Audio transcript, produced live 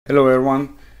Hello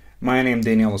everyone, my name is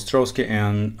Ostrovsky,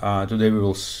 and today we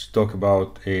will talk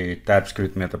about a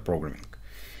TypeScript metaprogramming.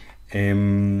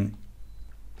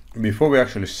 Before we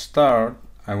actually start,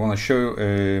 I want to show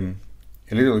you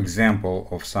a little example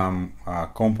of some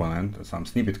component, some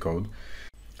snippet code.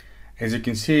 As you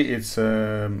can see, it's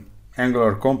an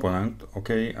Angular component.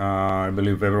 Okay, I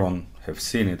believe everyone have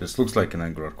seen it. It looks like an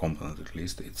Angular component, at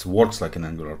least. It works like an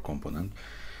Angular component.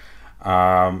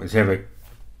 It have a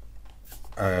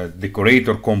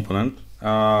decorator component.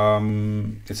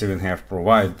 It's even have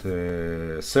provide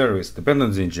service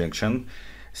dependency injection,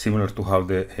 similar to how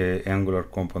the Angular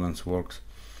components works.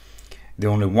 The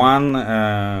only one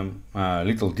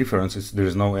little difference is there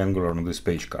is no Angular on this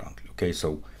page currently. Okay,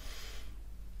 so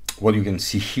what you can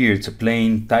see here, it's a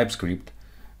plain TypeScript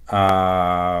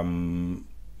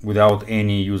without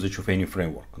any usage of any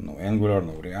framework, no Angular,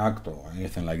 no React, or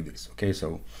anything like this. Okay,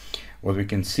 so what we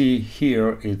can see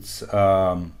here, it's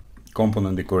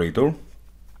component decorator.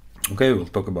 Okay, we'll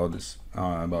talk about this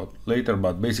about later,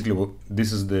 but basically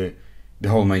this is the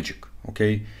whole magic.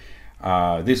 Okay,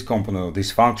 this component,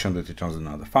 this function that returns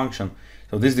another function.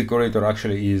 So this decorator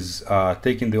actually is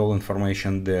taking the all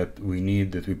information that we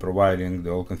need, that we're providing, the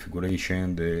all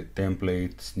configuration, the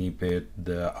template, snippet,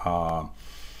 the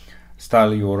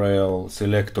style URL,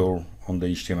 selector on the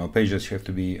HTML pages have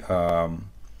to be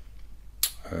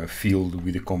filled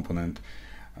with the component.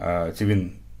 It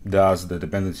even does the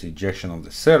dependency injection of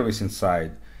the service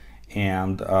inside,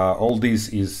 and all this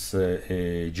is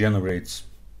generates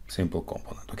simple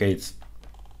component. Okay, it's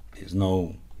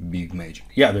no big magic.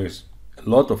 Yeah, there's a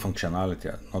lot of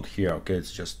functionality, not here. Okay,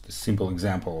 it's just a simple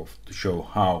example to show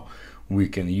how we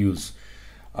can use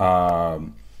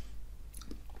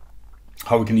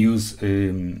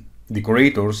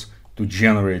decorators to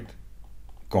generate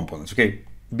components. Okay,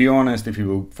 be honest, if you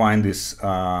will find this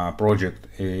project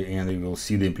and you will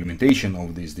see the implementation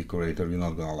of this decorator, you're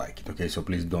not gonna like it. Okay, so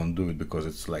please don't do it, because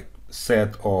it's like a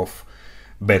set of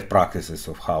bad practices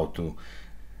of how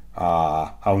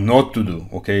not to do.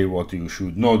 Okay, what you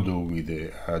should not do with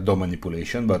the DOM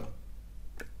manipulation. But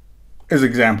as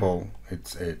example,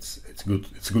 it's good.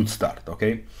 It's a good start.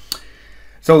 Okay,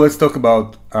 so let's talk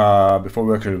about before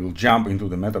we actually will jump into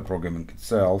the metaprogramming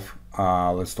itself.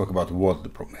 Let's talk about what the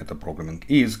metaprogramming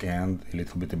is, and a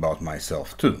little bit about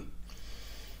myself too.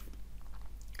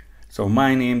 So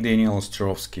my name is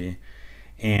Ostrovsky,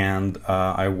 and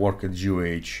I work at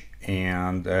GOH,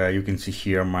 and you can see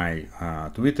here my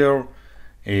Twitter.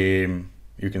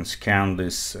 You can scan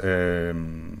this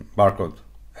barcode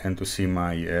and to see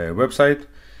my website,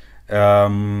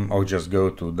 or just go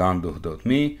to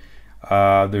danduh.me.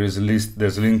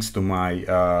 There's links to my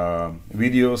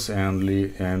videos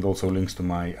and also links to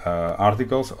my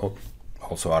articles,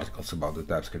 also articles about the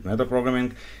TypeScript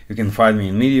metaprogramming. You can find me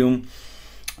in Medium.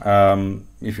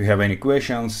 If you have any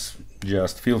questions,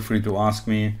 just feel free to ask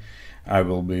me. I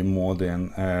will be more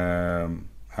than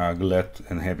glad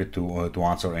and happy to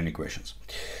answer any questions.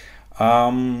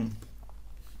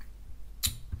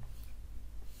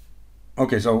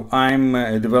 Okay, so I'm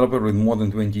a developer with more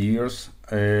than 20 years.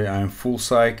 I'm full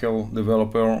cycle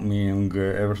developer, meaning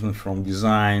everything from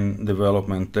design,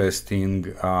 development, testing,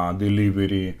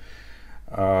 delivery,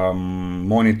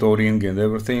 monitoring, and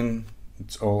everything.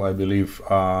 It's all I believe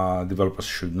developers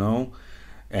should know,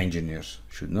 engineers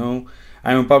should know.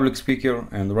 I'm a public speaker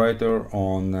and writer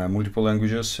on multiple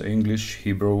languages: English,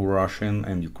 Hebrew, Russian,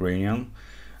 and Ukrainian.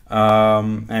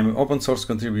 I'm an open source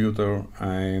contributor.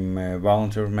 I'm a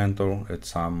volunteer mentor at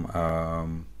some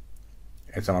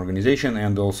organization,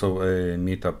 and also a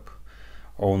Meetup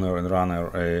owner and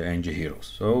runner, NG Heroes.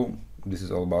 So this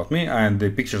is all about me. And the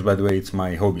pictures, by the way, it's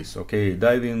my hobbies. Okay,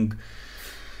 diving,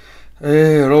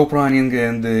 rope running,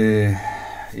 and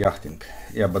yachting.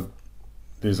 Yeah, but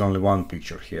there's only one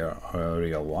picture here, a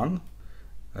real one.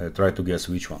 Try to guess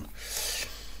which one.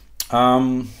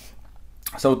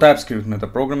 So TypeScript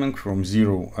metaprogramming from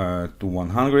 0 to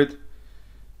 100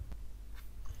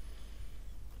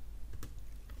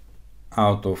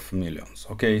 out of millions.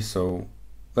 Okay, so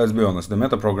let's be honest, the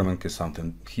metaprogramming is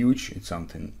something huge, it's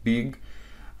something big.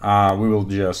 We will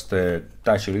just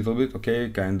touch a little bit. Okay,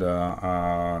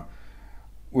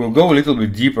 we'll go a little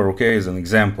bit deeper, okay, as an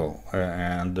example,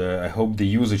 and I hope the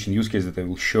usage and use case that I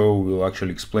will show will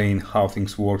actually explain how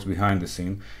things works behind the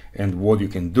scene and what you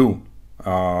can do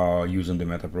using the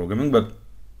metaprogramming. But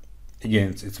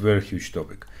again, it's a very huge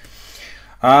topic.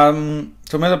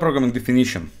 So metaprogramming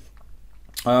definition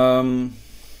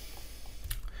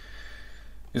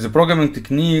is a programming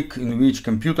technique in which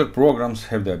computer programs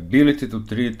have the ability to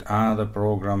treat other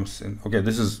programs. And okay,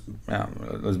 this is,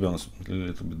 let's be honest, a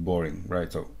little bit boring,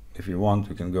 right? So if you want,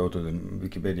 you can go to the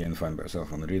Wikipedia and find by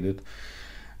yourself and read it.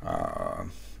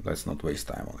 Let's not waste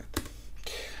time on it.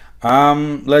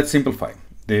 Let's simplify.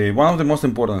 One of the most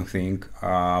important thing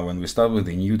when we start with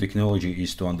a new technology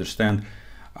is to understand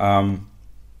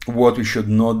what we should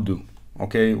not do,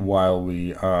 okay, while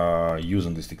we are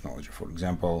using this technology. For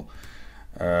example,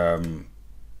 you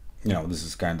know, this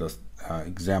is kind of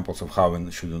examples of how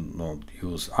we should not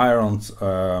use irons,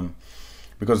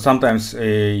 because sometimes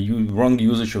wrong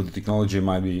usage of the technology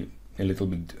might be a little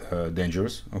bit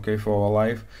dangerous, okay, for our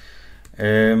life,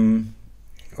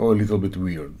 or a little bit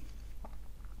weird.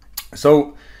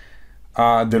 So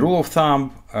the rule of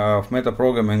thumb of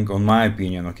metaprogramming, on my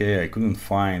opinion, okay, I couldn't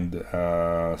find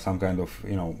some kind of,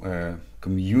 you know,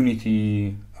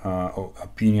 community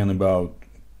opinion about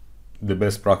the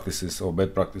best practices or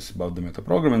bad practices about the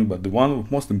metaprogramming, but the one of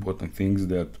most important things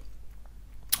that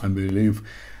I believe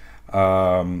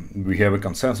we have a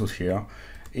consensus here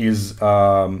is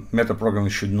metaprogramming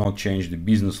should not change the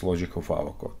business logic of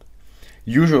our code.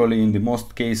 Usually, in the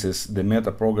most cases, the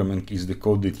metaprogramming is the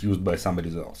code that's used by somebody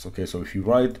else. Okay, so if you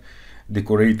write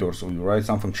decorators or you write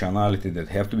some functionality that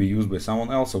have to be used by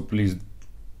someone else, so please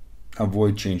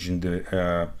avoid changing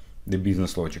the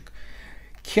business logic.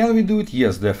 Can we do it?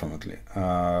 Yes, definitely.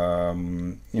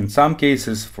 In some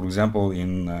cases, for example,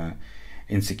 in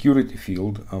security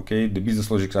field, okay, the business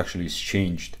logic actually is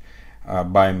changed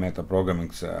by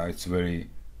metaprogramming. It's very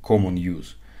common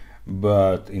use.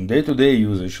 But in day-to-day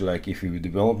usage, like if you're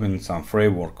developing some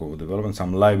framework or developing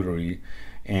some library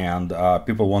and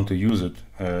people want to use it,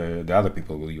 the other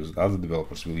people will use it, other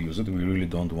developers will use it. We really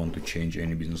don't want to change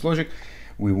any business logic.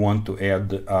 We want to add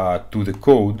to the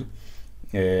code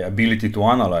ability to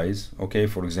analyze, okay,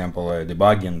 for example,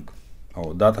 debugging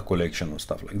or data collection or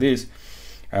stuff like this,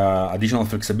 additional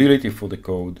flexibility for the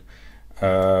code,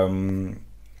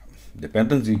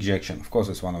 dependency injection, of course,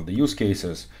 is one of the use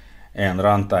cases, and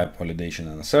runtime validation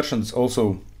and assertions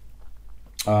also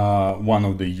one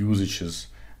of the usages,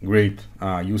 great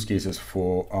use cases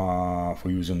for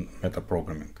using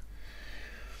metaprogramming.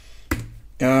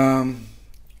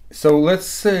 So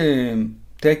let's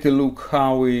take a look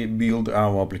how we build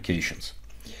our applications.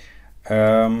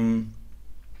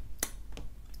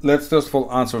 Let's first of all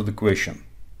answer the question: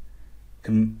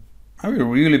 are we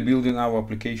really building our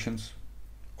applications,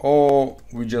 or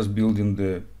we just building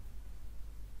the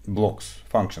blocks,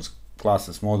 functions,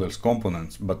 classes, models,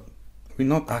 components, but we're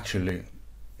not actually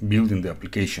building the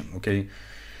application? Okay,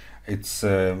 it's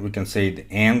we can say the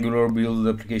Angular builds the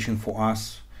application for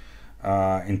us,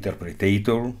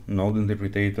 interpreter, node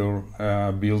interpreter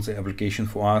builds the application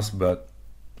for us, but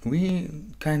we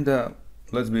kind of,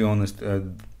 let's be honest, as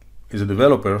the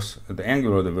developers, the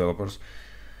Angular developers,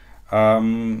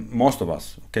 most of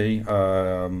us, okay,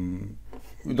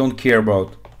 we don't care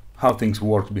about how things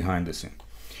work behind the scene.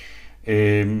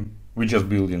 We just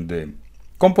build in the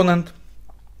component,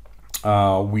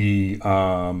 we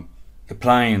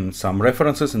applying some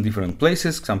references in different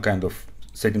places, some kind of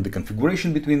setting the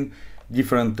configuration between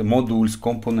different modules,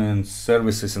 components,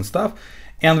 services and stuff,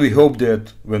 and we hope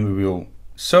that when we will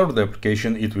serve the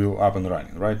application, it will up and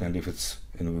running, right? And if it's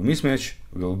in a mismatch,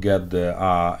 we'll get the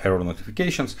error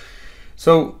notifications.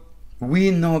 So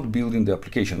we're not building the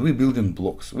application, we're building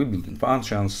blocks, we're building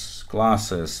functions,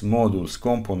 classes, modules,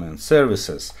 components,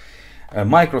 services,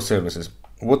 microservices,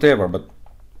 whatever, but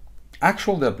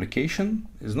actual the application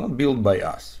is not built by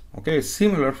us. Okay, it's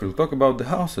similar, we'll talk about the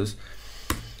houses.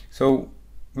 So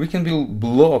we can build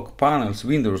block, panels,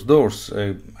 windows, doors,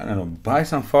 I don't know, buy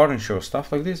some furniture,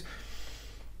 stuff like this,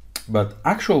 but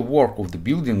actual work of the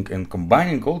building and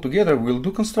combining all together will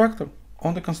do constructor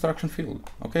on the construction field.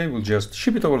 Okay, we'll just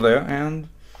ship it over there and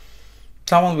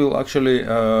someone will actually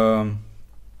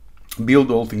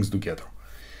build all things together.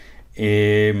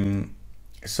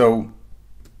 So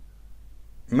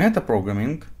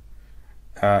metaprogramming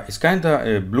is kind of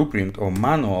a blueprint or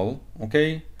manual,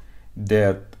 okay,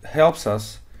 that helps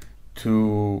us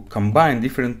to combine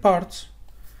different parts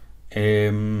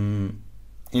into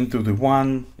the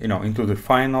one, you know, into the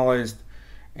finalized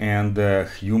and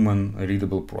human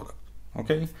readable product.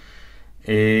 Okay,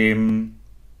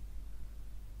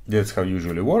 that's how it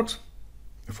usually works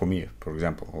for me, for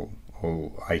example,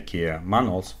 all IKEA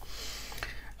manuals,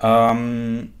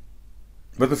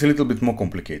 but it's a little bit more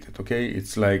complicated. Okay,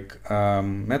 it's like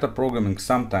metaprogramming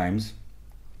sometimes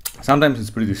it's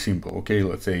pretty simple. Okay,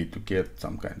 let's say to get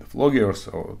some kind of loggers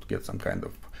or to get some kind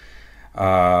of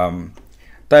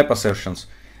type assertions.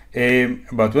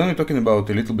 But when we're talking about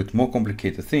a little bit more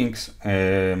complicated things,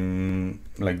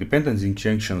 like dependency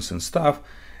injections and stuff,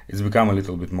 it's become a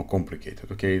little bit more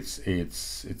complicated. Okay,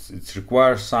 it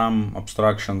requires some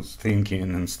abstractions,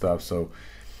 thinking and stuff. So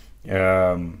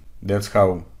that's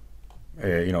how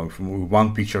if we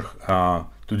want picture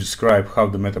to describe how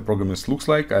the metaprogramming looks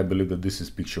like, I believe that this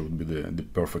picture would be the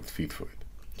perfect fit for it.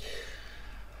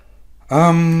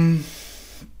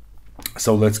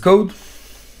 So let's code.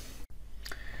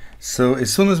 So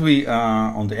as soon as we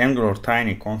on the Angular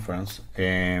Tiny conference,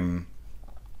 and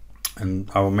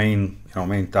our main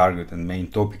target and main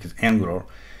topic is Angular,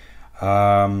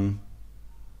 I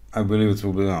believe it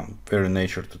will be very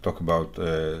nature to talk about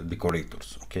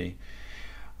decorators. Okay,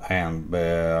 and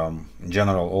in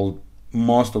general,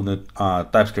 most of the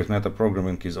TypeScript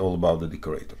metaprogramming is all about the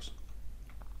decorators.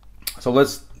 So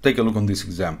let's take a look on this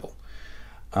example.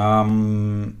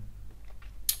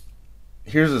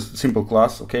 Here's a simple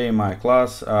class. Okay, my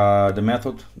class, the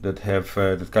method that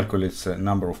calculates a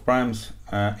number of primes,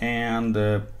 and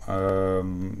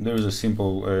there is a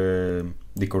simple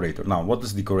decorator. Now, what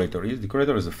this decorator is?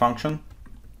 Decorator is a function.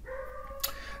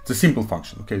 It's a simple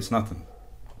function. Okay, it's nothing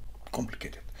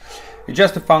complicated. It's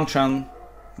just a function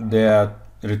that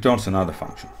returns another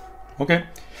function. Okay,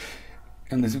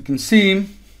 and as you can see,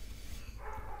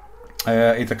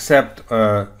 it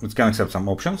can accept some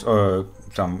options or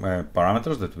some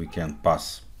parameters that we can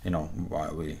pass,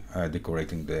 while we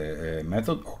decorating the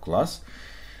method or class.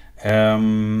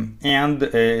 And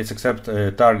its accept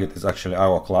target is actually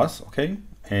our class. Okay,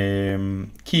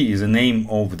 key is the name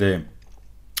of the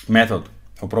method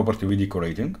or property we're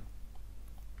decorating.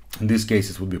 In this case,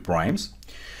 it would be primes.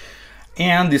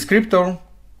 And descriptor,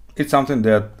 it's something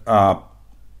that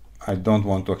I don't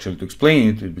want to actually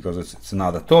explain it because it's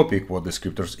another topic what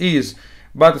descriptors is,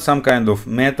 but it's some kind of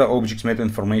meta objects, meta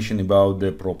information about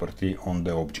the property on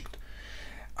the object.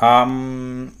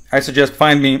 I suggest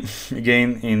find me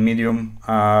again in Medium.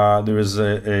 There is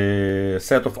a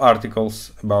set of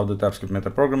articles about the TypeScript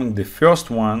metaprogramming. The first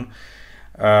one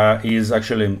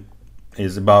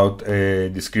is about a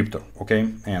descriptor, okay,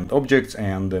 and objects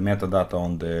and the metadata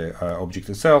on the object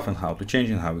itself and how to change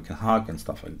it, and how we can hack and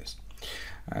stuff like this.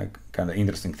 Kind of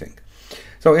interesting thing.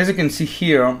 So as you can see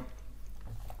here,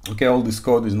 okay, all this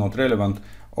code is not relevant.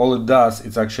 All it does,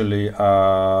 it's actually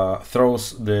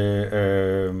throws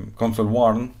the console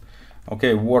warning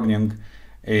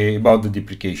about the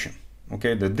deprecation.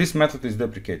 Okay, that this method is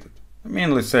deprecated. I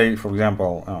mean, let's say, for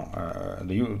example,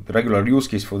 the regular use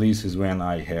case for this is when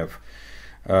I have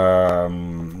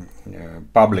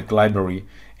public library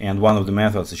and one of the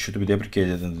methods should be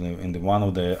deprecated in one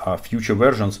of the future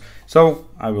versions. So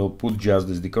I will put just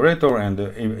this decorator, and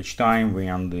each time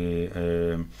when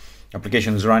the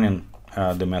application is running,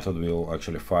 the method will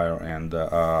actually fire, and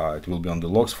it will be on the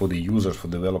logs for the users, for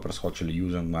developers who actually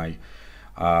using my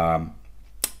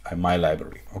my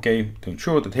library. Okay, to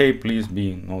ensure that, hey, please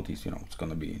be noticed, it's going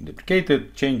to be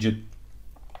deprecated, change it,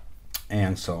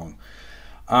 and so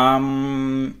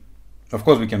on. Of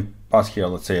course, we can pass here,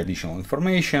 let's say, additional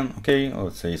information. Okay,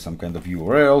 let's say some kind of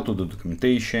URL to the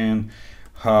documentation,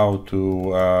 how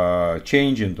to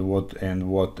change into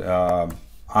what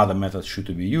other methods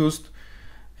should be used,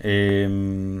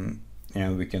 and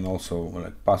we can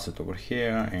also pass it over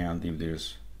here. And if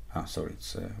there's sorry,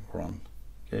 it's wrong.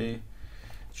 Okay, it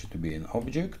should be an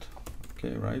object.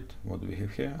 Okay, right? What do we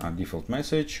have here? A default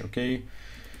message. Okay,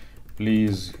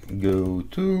 please go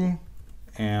to,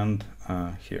 and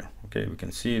here, okay, we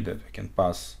can see that we can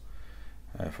pass,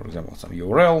 for example, some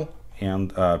URL,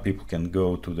 and people can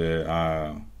go to the,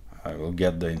 will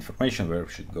get the information where we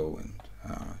should go and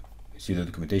see the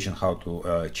documentation how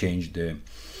to change the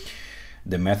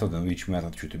method and which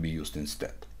method should be used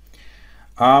instead.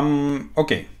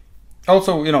 Okay.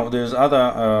 Also, there's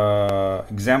other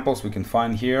examples we can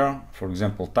find here. For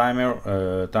example, timer.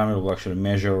 Timer will actually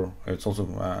measure. It's also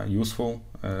useful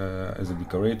as a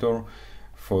decorator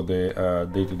for the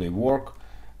day-to-day work,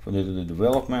 for day-to-day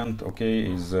development. Okay,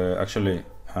 is actually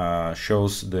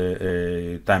shows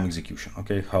the time execution.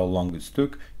 Okay, how long it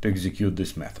took to execute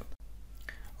this method.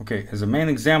 Okay, as a main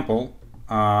example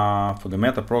for the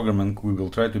metaprogramming, we will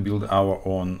try to build our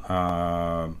own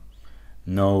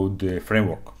Node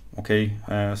framework. Okay,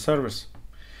 service.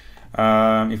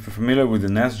 If you're familiar with the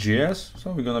Nest.js,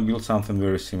 so we're gonna build something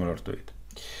very similar to it.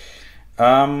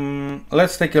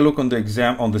 Let's take a look on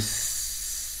the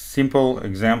simple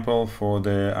example for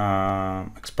the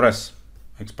Express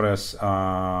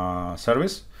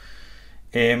service.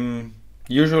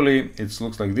 Usually it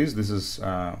looks like this. This is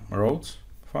roads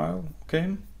file.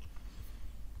 Okay.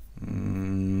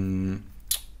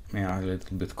 Yeah, a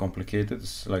little bit complicated.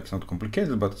 It's not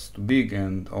complicated, but it's too big,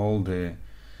 and all the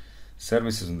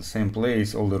services in the same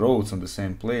place, all the roads in the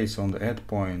same place, on the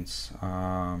endpoints.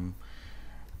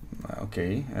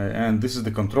 Okay, and this is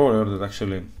the controller that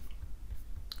actually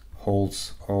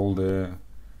holds all the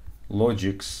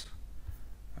logics,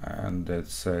 and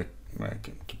that's I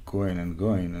can keep going and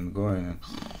going and going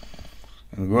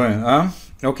and going.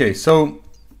 Okay, so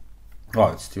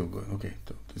it's still good. Okay,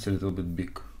 it's a little bit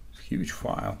big. It's a huge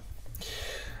file.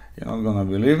 You're not gonna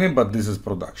believe me, but this is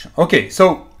production. Okay,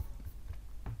 so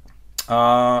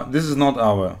this is not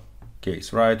our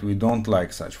case, right? We don't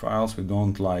like such files. We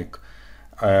don't like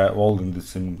all in the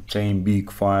same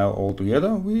big file all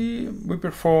together. We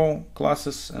prefer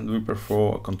classes, and we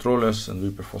prefer controllers, and we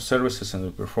prefer services, and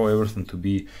we prefer everything to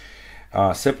be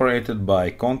separated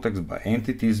by context, by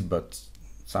entities, but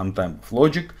some type of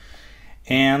logic.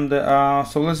 And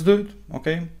so let's do it.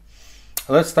 Okay,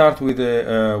 let's start with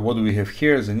what do we have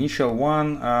here as initial one.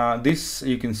 This,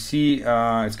 you can see,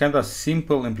 it's kind of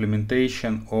simple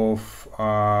implementation of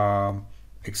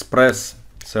Express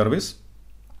service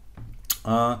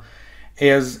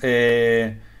as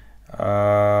a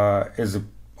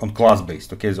on class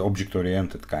based, okay, as object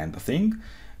oriented kind of thing.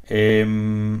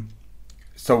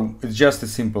 So it's just a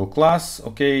simple class.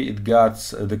 Okay, it got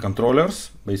the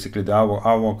controllers, basically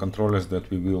our controllers that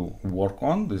we will work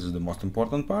on. This is the most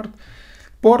important part.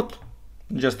 Port,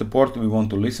 just the port we want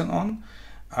to listen on.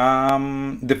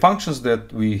 The functions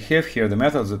that we have here, the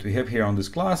methods that we have here on this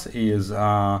class is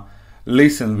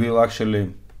listen will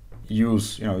actually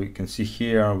use, you can see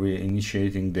here we're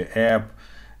initiating the app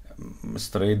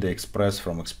straight the express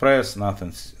from express,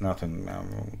 nothing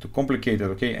too complicated.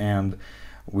 Okay, and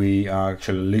we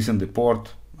actually listen the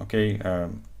port, okay,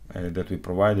 that we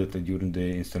provided during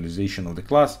the installation of the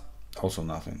class, also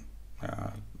nothing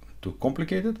too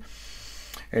complicated.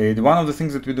 One of the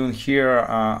things that we're doing here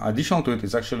additional to it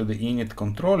is actually the init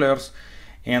controllers,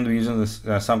 and we're using this,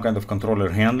 some kind of controller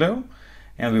handler,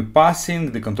 and we're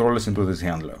passing the controllers into this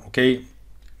handler. Okay,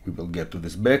 we will get to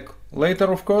this back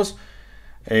later, of course,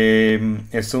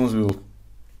 as soon as we'll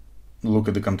look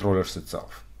at the controllers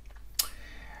itself.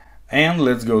 And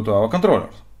let's go to our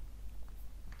controllers.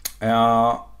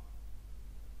 Our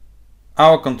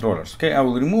controllers. Okay, I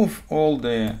will remove all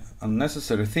the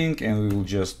unnecessary thing, and we will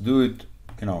just do it,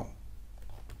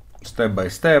 step by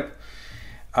step.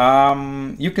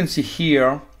 You can see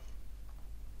here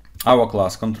our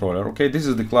class controller. Okay, this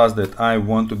is the class that I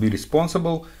want to be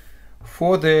responsible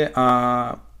for the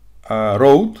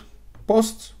road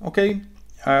posts. Okay,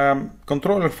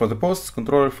 controller for the posts,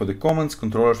 controller for the comments,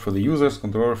 controller for the users,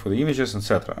 controller for the images,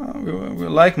 etc. We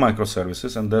like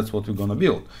microservices, and that's what we're gonna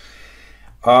build.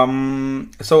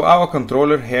 So our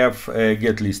controller have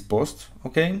get list posts.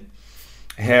 Okay,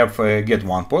 have get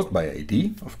one post by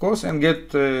ID, of course, and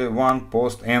get one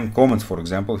post and comments, for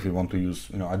example, if you want to use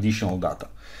additional data,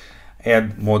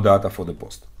 add more data for the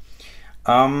post.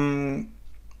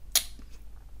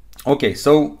 Okay,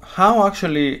 so how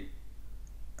actually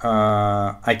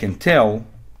I can tell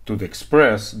to the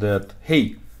Express that,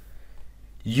 hey,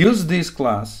 use this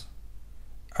class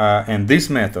and these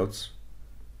methods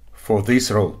for this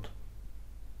road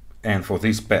and for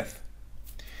this path.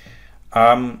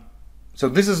 So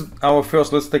this is our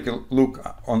first, let's take a look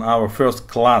on our first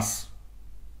class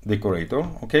decorator,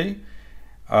 okay,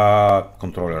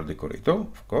 controller decorator,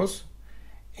 of course,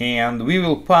 and we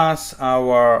will pass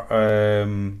our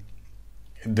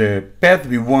the path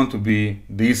we want to be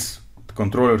this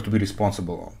controller to be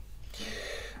responsible on.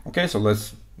 Okay, so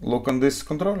let's look on this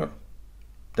controller.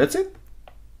 That's it.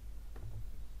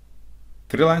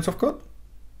 3 lines of code.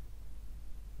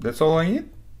 That's all I need.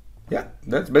 Yeah,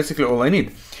 that's basically all I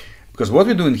need. Because what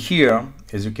we're doing here,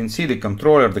 as you can see, the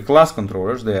controller, the class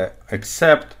controllers, they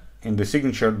accept in the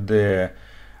signature the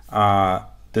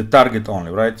target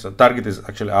only, right? So target is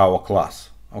actually our class.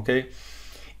 Okay.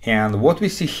 And what we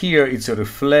see here, it's a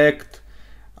reflect,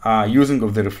 using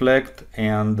of the reflect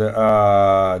and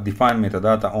define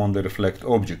metadata on the reflect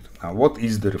object. Now, what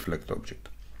is the reflect object?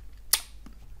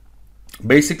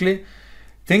 Basically,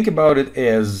 think about it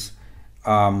as,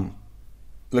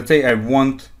 let's say I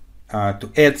want to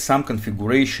add some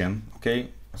configuration, okay,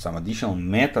 some additional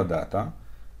metadata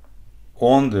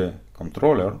on the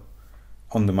controller,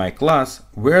 on the my class,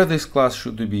 where this class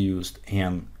should be used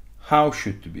and how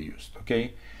should to be used,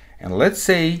 okay? And let's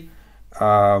say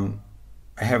I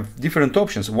have different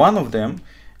options. One of them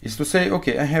is to say,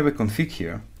 okay, I have a config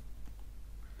here,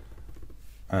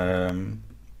 and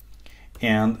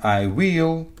I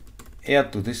will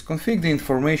add to this config the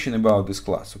information about this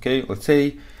class. Okay, let's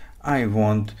say I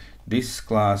want this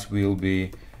class will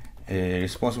be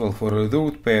responsible for the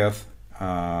route path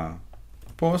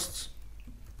posts.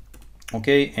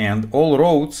 Okay, and all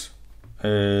roads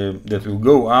that will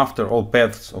go after all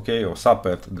paths, okay, or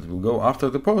subpath that will go after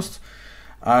the posts,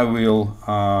 I will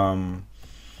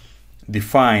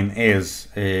define as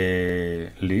a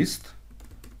list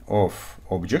of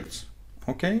objects,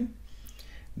 okay.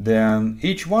 Then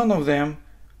each one of them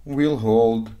will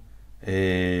hold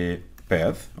a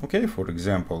path, okay. For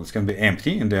example, it can be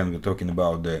empty, and then we're talking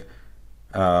about the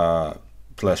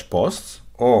slash posts,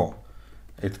 or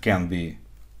it can be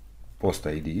post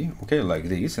ID, okay, like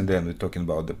this, and then we're talking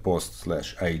about the post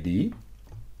slash ID.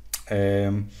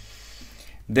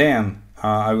 Then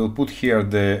I will put here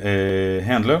the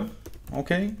handler,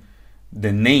 okay,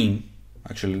 the name,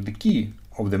 actually the key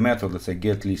of the method, let's say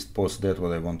get list post, that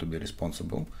what I want to be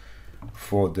responsible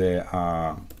for the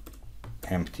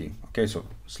empty, okay. So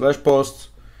slash posts,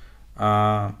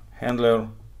 handler,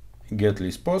 get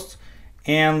list posts,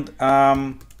 and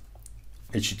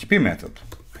HTTP method.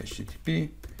 HTTP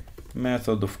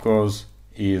method, of course,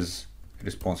 is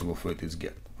responsible for its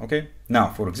get, okay. Now,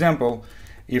 for example,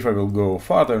 if I will go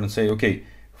further and say, okay,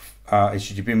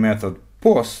 HTTP method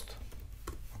post,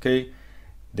 okay,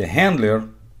 the handler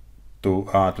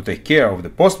to take care of the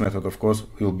post method, of course,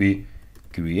 will be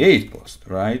create post,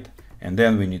 right? And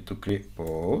then we need to create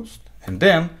post, and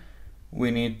then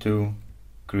we need to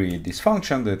create this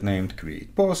function that named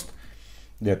create post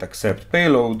that accepts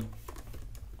payload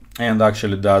and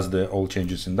actually does the all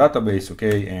changes in database,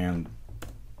 okay, and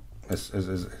as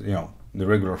you know, the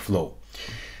regular flow.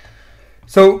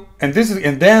 So, and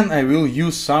then I will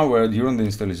use somewhere during the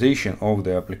installation of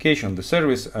the application, the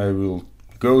service, I will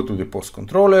go to the post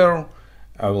controller,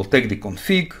 I will take the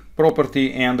config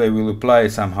property, and I will apply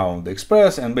somehow the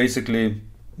express, and basically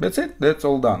that's it, that's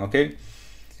all done, okay.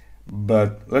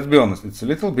 But let's be honest, it's a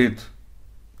little bit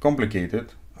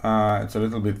complicated, it's a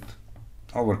little bit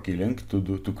overkilling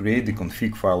to create the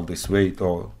config file this way,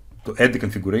 or to add the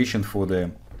configuration for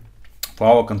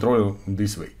our controller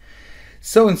this way.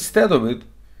 So instead of it,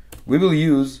 we will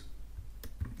use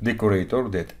decorator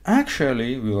that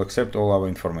actually will accept all our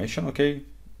information, okay,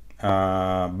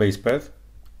 base path,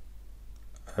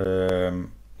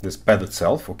 this path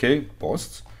itself, okay,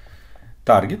 posts,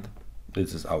 target,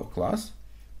 this is our class,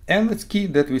 and its key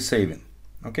that we save in,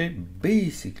 okay.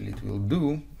 Basically it will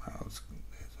do,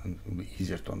 it will be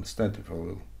easier to understand if I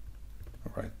will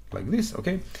write like this,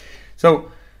 okay.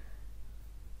 So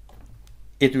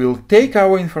it will take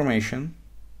our information,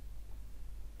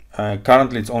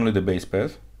 currently it's only the base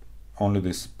path, only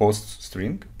this post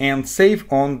string, and save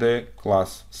on the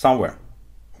class somewhere.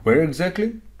 Where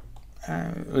exactly?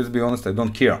 Let's be honest, I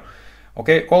don't care,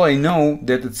 okay. All I know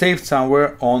that it saved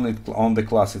somewhere on the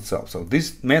class itself. So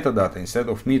this metadata, instead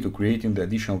of me to creating the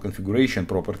additional configuration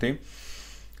property,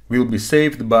 will be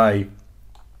saved by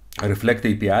a reflect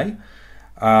API,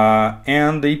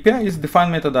 and the API is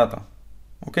define metadata,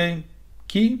 okay,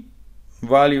 key,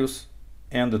 values,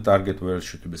 and the target where it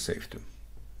should be saved to.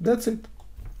 That's it.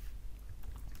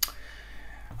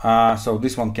 So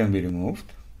this one can be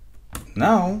removed.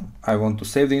 Now I want to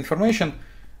save the information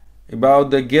about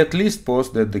the get list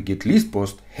post, that the get list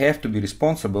post have to be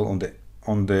responsible on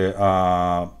the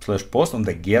slash post on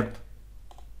the get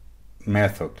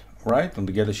method, right, on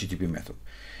the get HTTP method.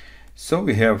 So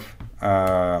we have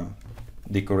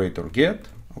decorator get,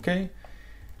 okay,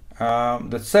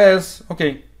 that says,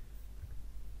 okay,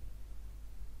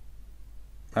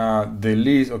 the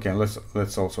list, okay,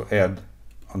 let's also add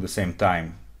on the same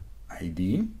time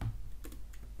ID,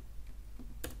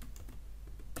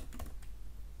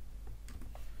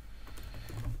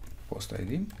 post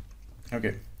ID,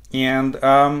 okay. And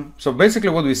so basically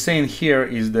what we're saying here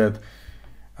is that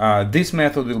this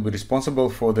method will be responsible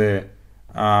for the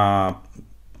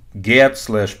get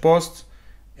slash post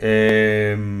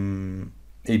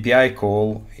API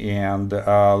call, and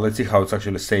let's see how it's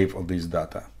actually save all this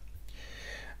data.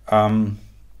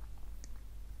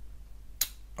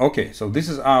 Okay, so this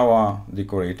is our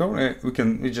decorator.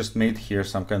 We just made here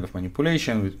some kind of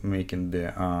manipulation with making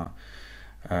the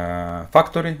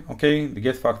factory, okay, the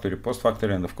get factory, post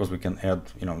factory, and of course we can add,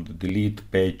 you know, the delete,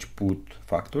 page, put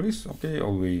factories, okay.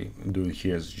 All we do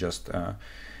here is just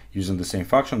using the same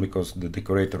function, because the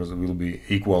decorators will be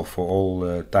equal for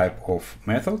all type of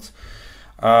methods,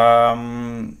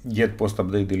 get, post,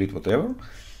 update, delete, whatever.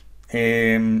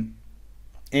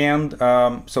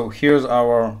 So here's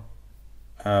our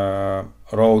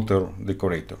router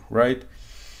decorator, right?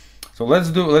 So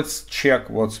let's check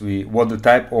what the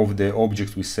type of the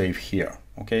objects we save here,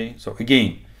 okay. So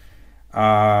again,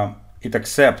 it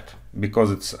accept,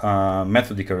 because it's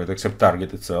method decorator, accept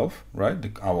target itself, right,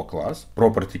 our class,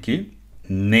 property key,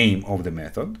 name of the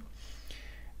method,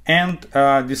 and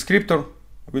descriptor,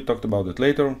 we talked about it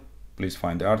later, please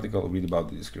find the article, read about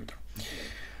the descriptor.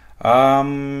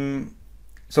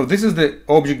 So this is the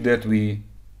object that we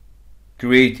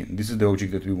creating. This is the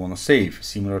object that we want to save,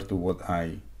 similar to what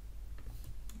I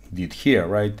did here,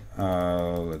 right?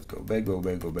 Let's go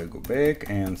back,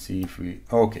 and see if we,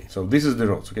 okay, so this is the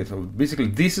roads. Okay, so basically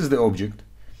this is the object.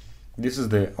 This is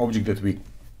the object that we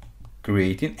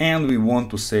creating, and we want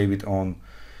to save it on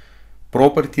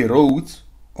property roads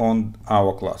on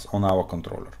our class, on our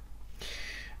controller.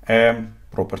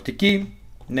 Property key,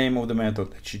 name of the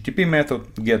method, HTTP method,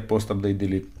 get, post, update,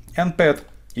 delete, and pet.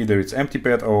 Either it's empty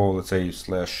pet, or let's say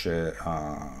slash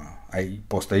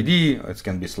post ID. It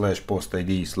can be slash post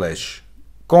ID slash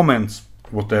comments,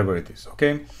 whatever it is.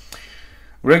 Okay.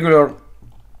 Regular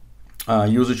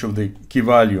usage of the key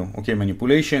value. Okay,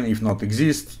 manipulation. If not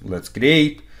exists, let's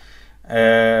create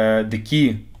the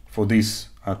key for this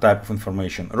type of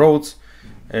information. Roads.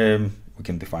 We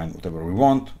can define whatever we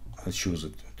want. Let's choose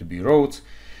it to be roads.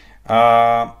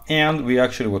 And we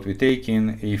actually, what we take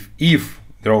in, if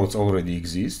the roads already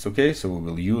exist, okay, so we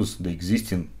will use the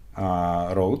existing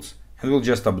roads and we'll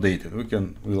just update it.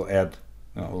 We'll add,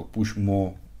 we'll push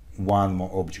one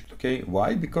more object. Okay,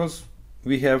 why? Because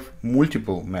we have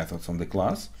multiple methods on the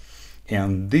class,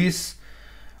 and this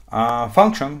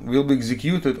function will be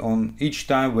executed on each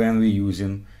time when we're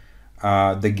using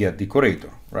the get decorator,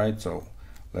 right? So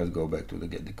let's go back to the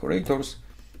get decorators.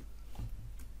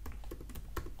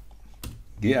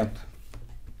 Get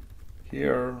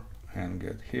here and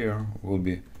get here will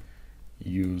be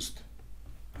used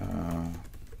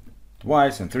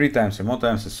twice and 3 times and more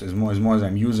times as more as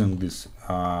I'm using this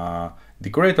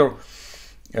decorator.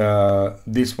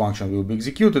 This function will be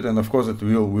executed, and of course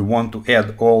we want to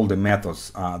add all the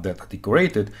methods that are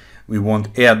decorated. We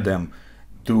won't add them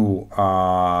to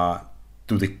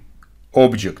the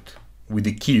object with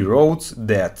the key roads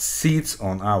that sits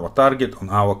on our target,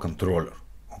 on our controller.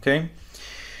 Okay.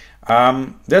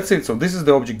 That's it. So this is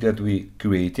the object that we're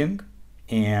creating,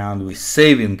 and we're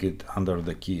saving it under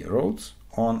the key roads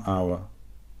on our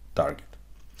target.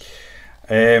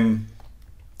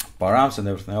 Params and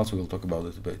everything else, we'll talk about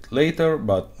it a bit later,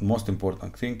 but most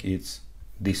important thing is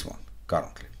this one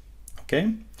currently.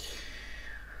 Okay.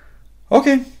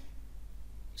 Okay.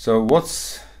 So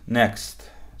what's next?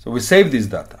 So we save this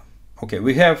data. Okay,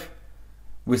 we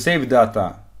save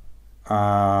data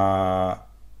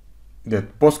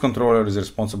that post controller is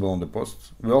responsible on the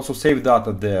posts. We also save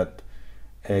data that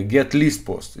get list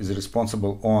post is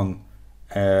responsible on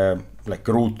like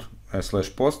root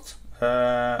slash posts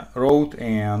route,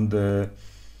 and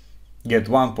get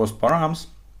one post params,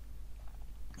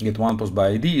 get one post by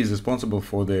ID is responsible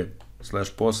for the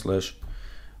slash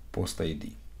post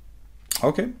ID.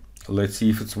 Okay, let's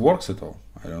see if it works at all.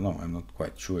 I don't know, I'm not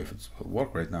quite sure if it will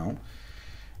work right now,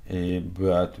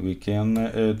 but we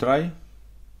can try.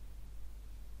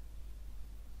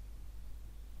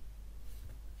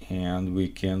 And we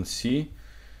can see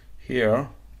here,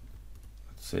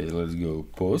 let's go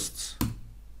posts.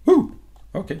 Woo!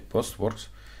 Okay, post works,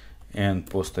 and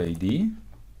post ID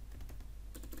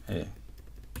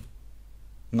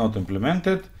not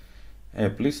implemented.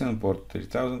 Please import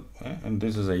 3000, and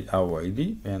this is our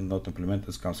ID, and not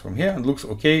implemented comes from here and looks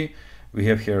okay. We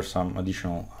have here some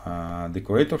additional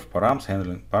decorators, param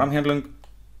handling.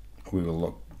 We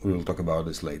will talk about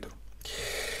this later.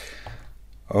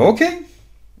 Okay.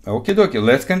 Okay, dokie,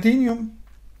 let's continue.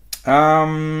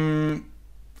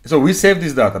 So we save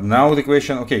this data. Now the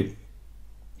question, okay,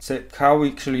 say how we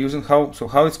actually using how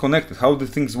it's connected, how the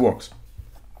things works.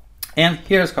 And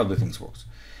here's how the things works.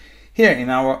 Here in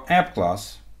our app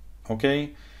class,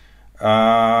 okay,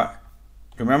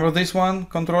 remember this one,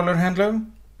 controller handler?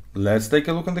 Let's take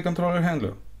a look at the controller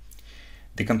handler.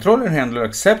 The controller handler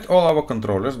accepts all our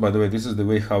controllers. By the way, this is the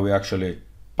way how we actually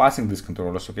passing these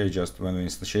controllers, okay, just when we're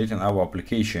instantiating our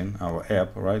application, our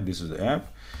app, right? This is the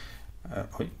app.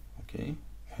 Okay,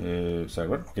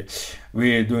 server. Okay,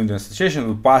 we're doing the instantiation.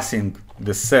 We're passing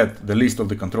the list of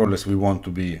the controllers we want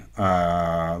to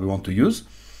use.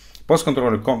 Post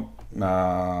controller,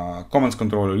 comments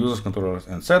controller, users controllers,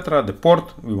 etc. The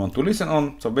port we want to listen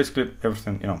on. So basically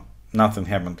everything, nothing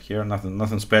happened here,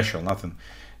 nothing special, nothing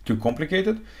too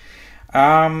complicated.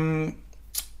 And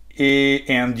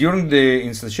during the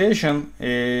instantiation,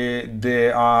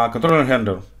 the controller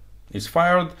handler is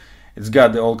fired. It's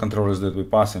got all controllers that we're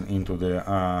passing into the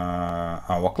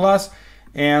our class,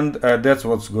 and that's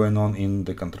what's going on in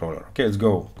the controller. Okay, let's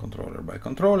go controller by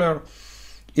controller.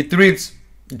 It reads,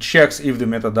 it checks if the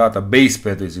metadata base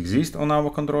patterns exist on our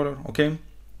controller. Okay,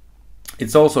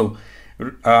 it's also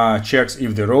checks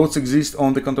if the roads exist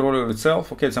on the controller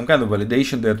itself. Okay, some kind of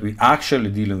validation that we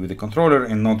actually dealing with the controller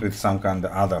and not with some kind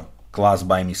of other class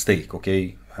by mistake,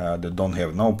 okay, that don't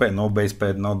have no base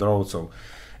pad, no road. So,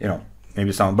 you know,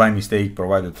 maybe someone by mistake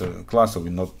provided a class, so we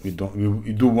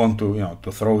do want to, you know,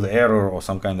 to throw the error or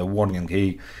some kind of warning,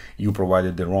 hey, you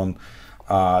provided the wrong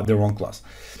class.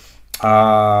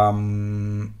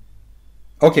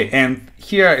 Okay, and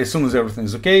here, as soon as everything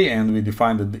is okay, and we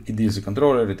define that it is a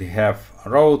controller, that it have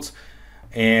roads,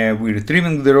 and we're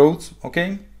retrieving the roads,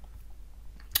 okay.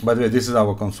 By the way, this is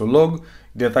our console log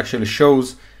that actually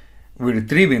shows we're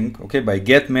retrieving, okay, by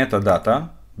get metadata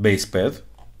base path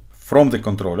from the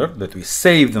controller that we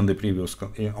saved on the previous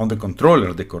on the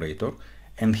controller decorator,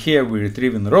 and here we're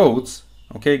retrieving roads,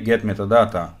 okay, get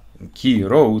metadata key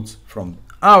roads from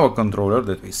our controller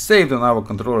that we saved on our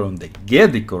controller on the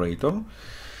get decorator.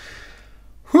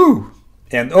 Whew.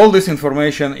 And all this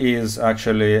information is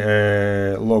actually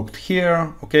logged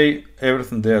here, okay.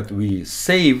 Everything that we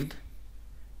saved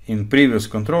in previous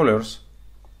controllers,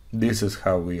 this is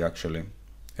how we actually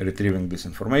retrieving this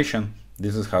information.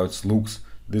 This is how it looks.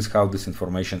 This is how this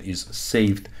information is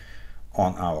saved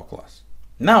on our class.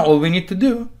 Now all we need to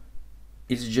do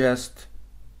is just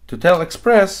to tell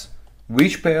Express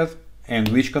which path and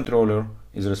which controller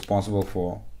is responsible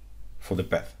for the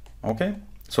path. Okay.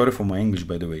 Sorry for my English,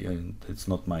 by the way. It's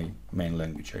not my main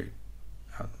language.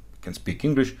 I can speak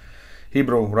English,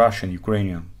 Hebrew, Russian,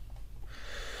 Ukrainian.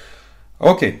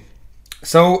 Okay,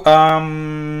 so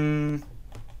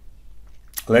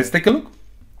let's take a look.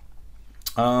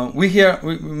 We're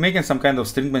making some kind of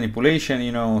string manipulation,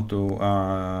 you know, to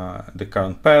the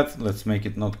current path. Let's make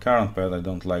it not current path. I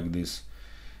don't like this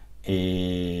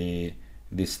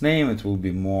this name. It will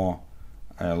be more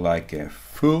like a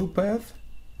full path,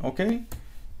 okay,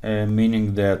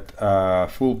 meaning that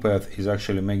full path is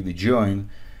actually make the join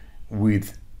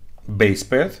with base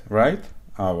path, right,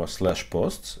 our slash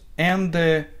posts, and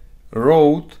the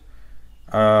road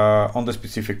on the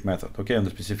specific method, okay, on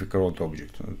the specific road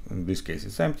object. In this case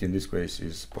it's empty, in this case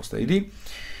is post ID.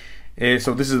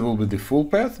 So this will be the full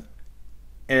path.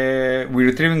 We're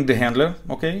retrieving the handler,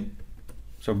 okay,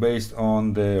 so based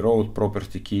on the road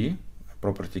property key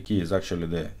is actually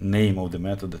the name of the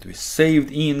method that we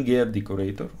saved in get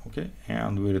decorator, okay,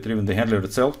 and we're retrieving the handler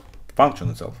itself, function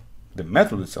itself, the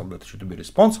method itself that should be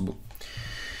responsible,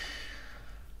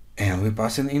 and we're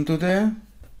passing into the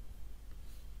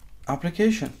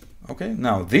application. Okay,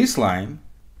 now this line,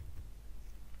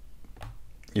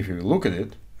 if you look at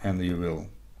it and you will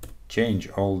change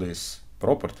all these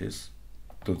properties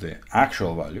to the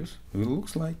actual values, it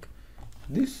looks like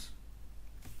this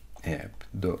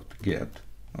app.get,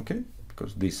 okay,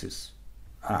 because this is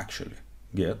actually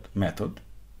get method.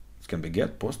 It can be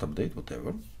get, post, update,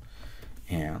 whatever,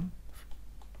 and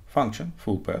function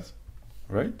full path,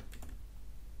 right,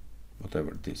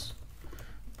 whatever it is,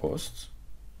 posts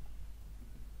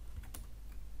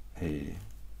a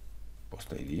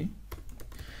post ID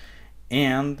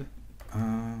and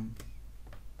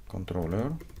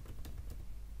controller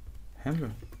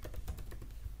handler.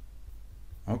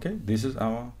 Okay, this is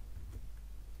how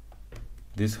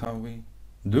we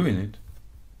doing it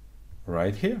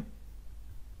right here.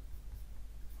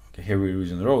 Okay, here we're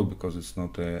using road because it's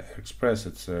not express,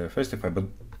 it's Festify, but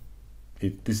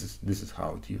this is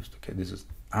how it's used. Okay, this is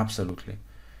absolutely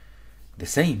the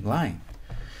same line.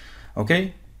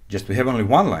 Okay, just we have only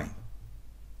one line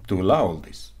to allow all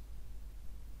this,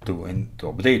 to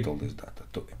update all this data,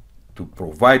 to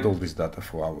provide all this data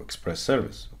for our express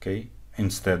service, okay,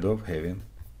 instead of having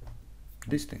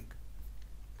this thing.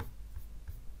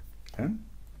 Okay,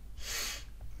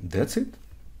 that's it.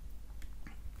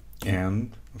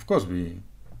 And of course we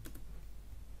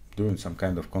doing some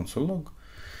kind of console log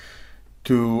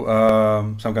to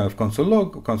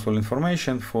console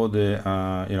information for the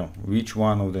you know, which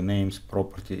one of the names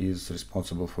property is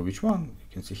responsible for which one.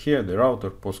 You can see here the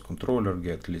router, post controller,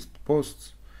 get list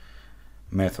posts,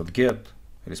 method get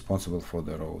responsible for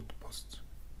the road posts.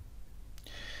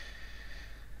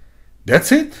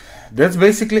 That's it. That's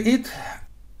basically it.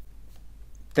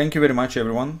 Thank you very much,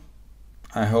 everyone.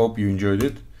 I hope you enjoyed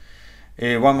it.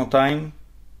 One more time,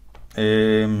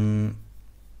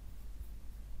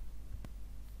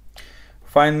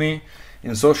 find me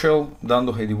in social,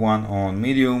 Danduch81 on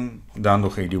Medium,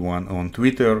 Danduch81 on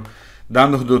Twitter,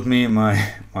 Danduch.me, my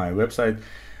website.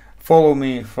 Follow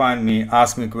me, find me,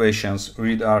 ask me questions,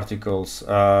 read articles.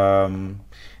 There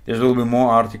will be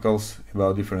more articles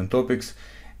about different topics.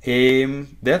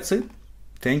 That's it.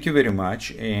 Thank you very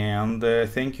much, and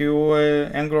thank you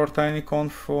Angular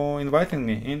TinyConf for inviting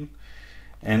me in,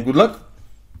 and good luck.